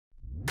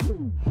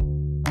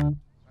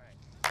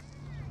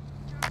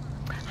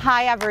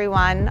Hi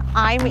everyone,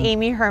 I'm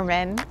Amy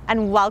Herman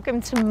and welcome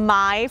to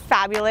my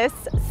fabulous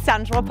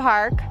Central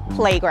Park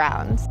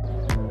playground.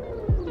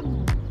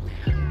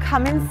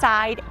 Come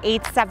inside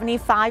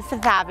 875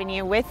 Fifth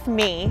Avenue with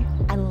me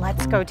and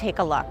let's go take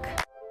a look.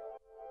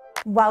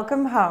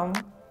 Welcome home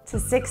to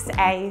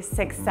 6A,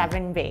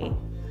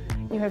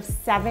 67B. You have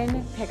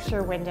 7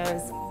 picture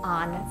windows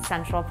on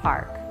Central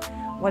Park.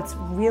 What's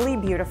really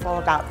beautiful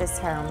about this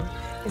home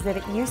is that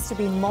it used to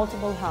be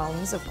multiple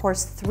homes, of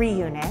course 3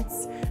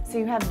 units, so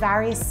you have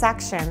various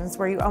sections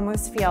where you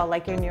almost feel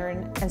like you're in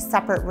a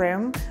separate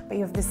room, but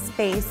you have the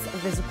space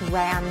of this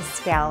grand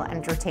scale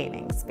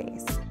entertaining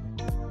space.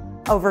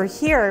 Over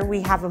here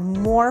we have a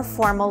more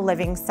formal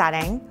living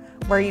setting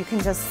where you can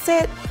just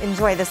sit,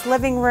 enjoy this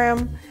living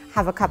room,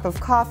 have a cup of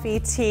coffee,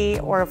 tea,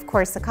 or of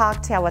course a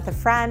cocktail with a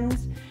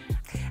friend.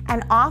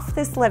 And off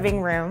this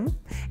living room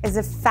is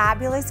a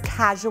fabulous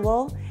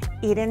casual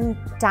eat-in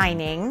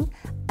dining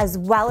as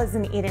well as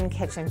an eat-in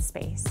kitchen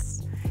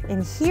space.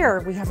 In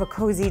here we have a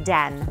cozy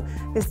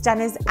den. This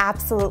den is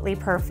absolutely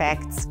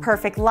perfect.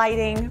 Perfect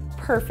lighting,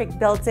 perfect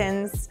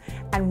built-ins,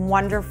 and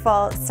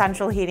wonderful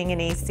central heating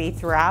and AC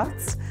throughout.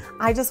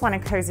 I just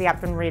want to cozy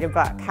up and read a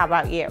book. How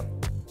about you?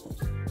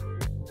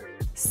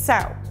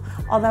 So,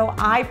 although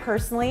I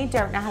personally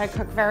don't know how to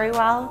cook very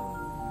well,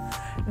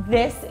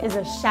 this is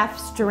a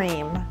chef's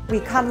dream.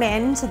 We come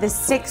into the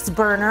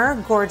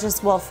 6-burner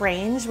gorgeous wolf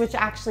range, which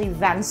actually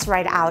vents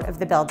right out of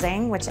the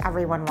building, which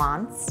everyone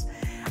wants.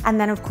 And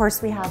then of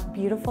course we have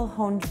beautiful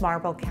honed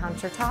marble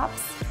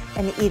countertops,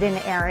 an eat-in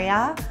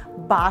area,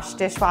 Bosch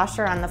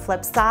dishwasher on the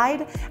flip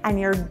side, and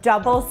your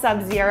double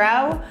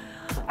Sub-Zero.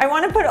 I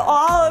want to put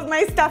all of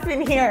my stuff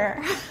in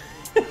here.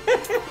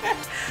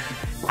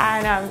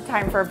 And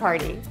time for a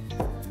party.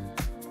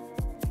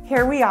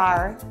 Here we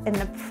are in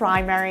the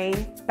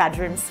primary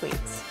bedroom suite.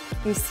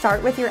 You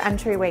start with your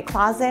entryway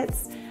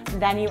closets,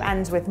 then you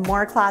end with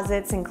more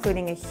closets,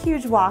 including a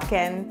huge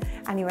walk-in,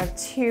 and you have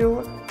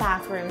 2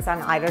 bathrooms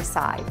on either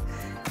side.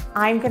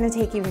 I'm going to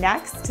take you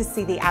next to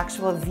see the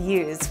actual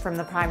views from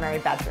the primary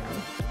bedroom.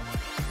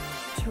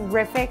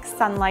 Terrific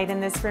sunlight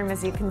in this room,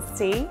 as you can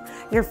see.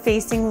 You're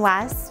facing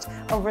west,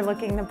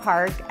 overlooking the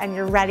park, and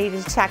you're ready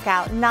to check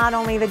out not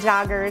only the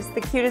joggers,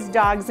 the cutest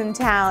dogs in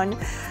town,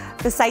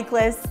 the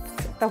cyclists,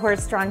 the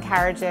horse-drawn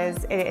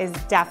carriages. It is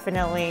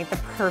definitely the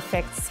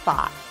perfect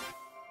spot.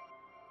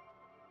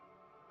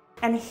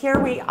 And here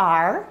we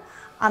are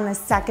on the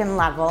 2nd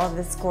level of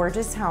this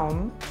gorgeous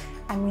home,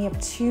 and we have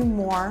 2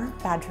 more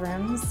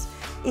bedrooms,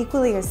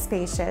 equally as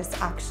spacious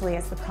actually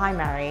as the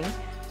primary,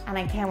 and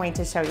I can't wait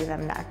to show you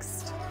them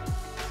next.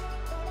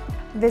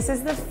 This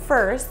is the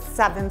first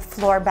 7th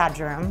floor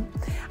bedroom,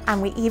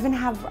 and we even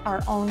have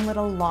our own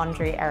little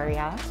laundry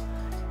area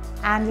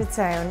and its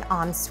own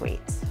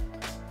ensuite.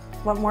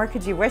 What more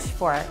could you wish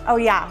for? Oh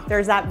yeah,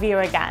 there's that view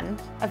again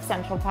of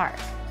Central Park.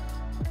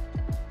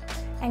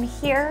 And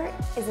here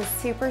is a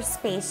super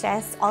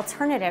spacious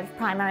alternative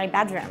primary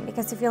bedroom,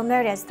 because if you'll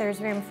notice, there's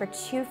room for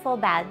 2 full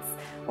beds,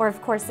 or of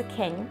course a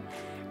king.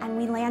 And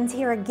we land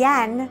here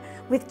again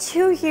with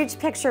 2 huge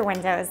picture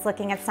windows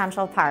looking at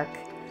Central Park.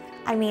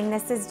 I mean,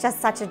 this is just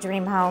such a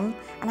dream home,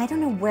 and I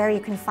don't know where you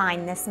can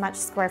find this much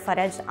square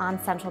footage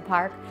on Central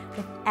Park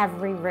with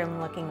every room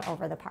looking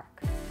over the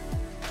park.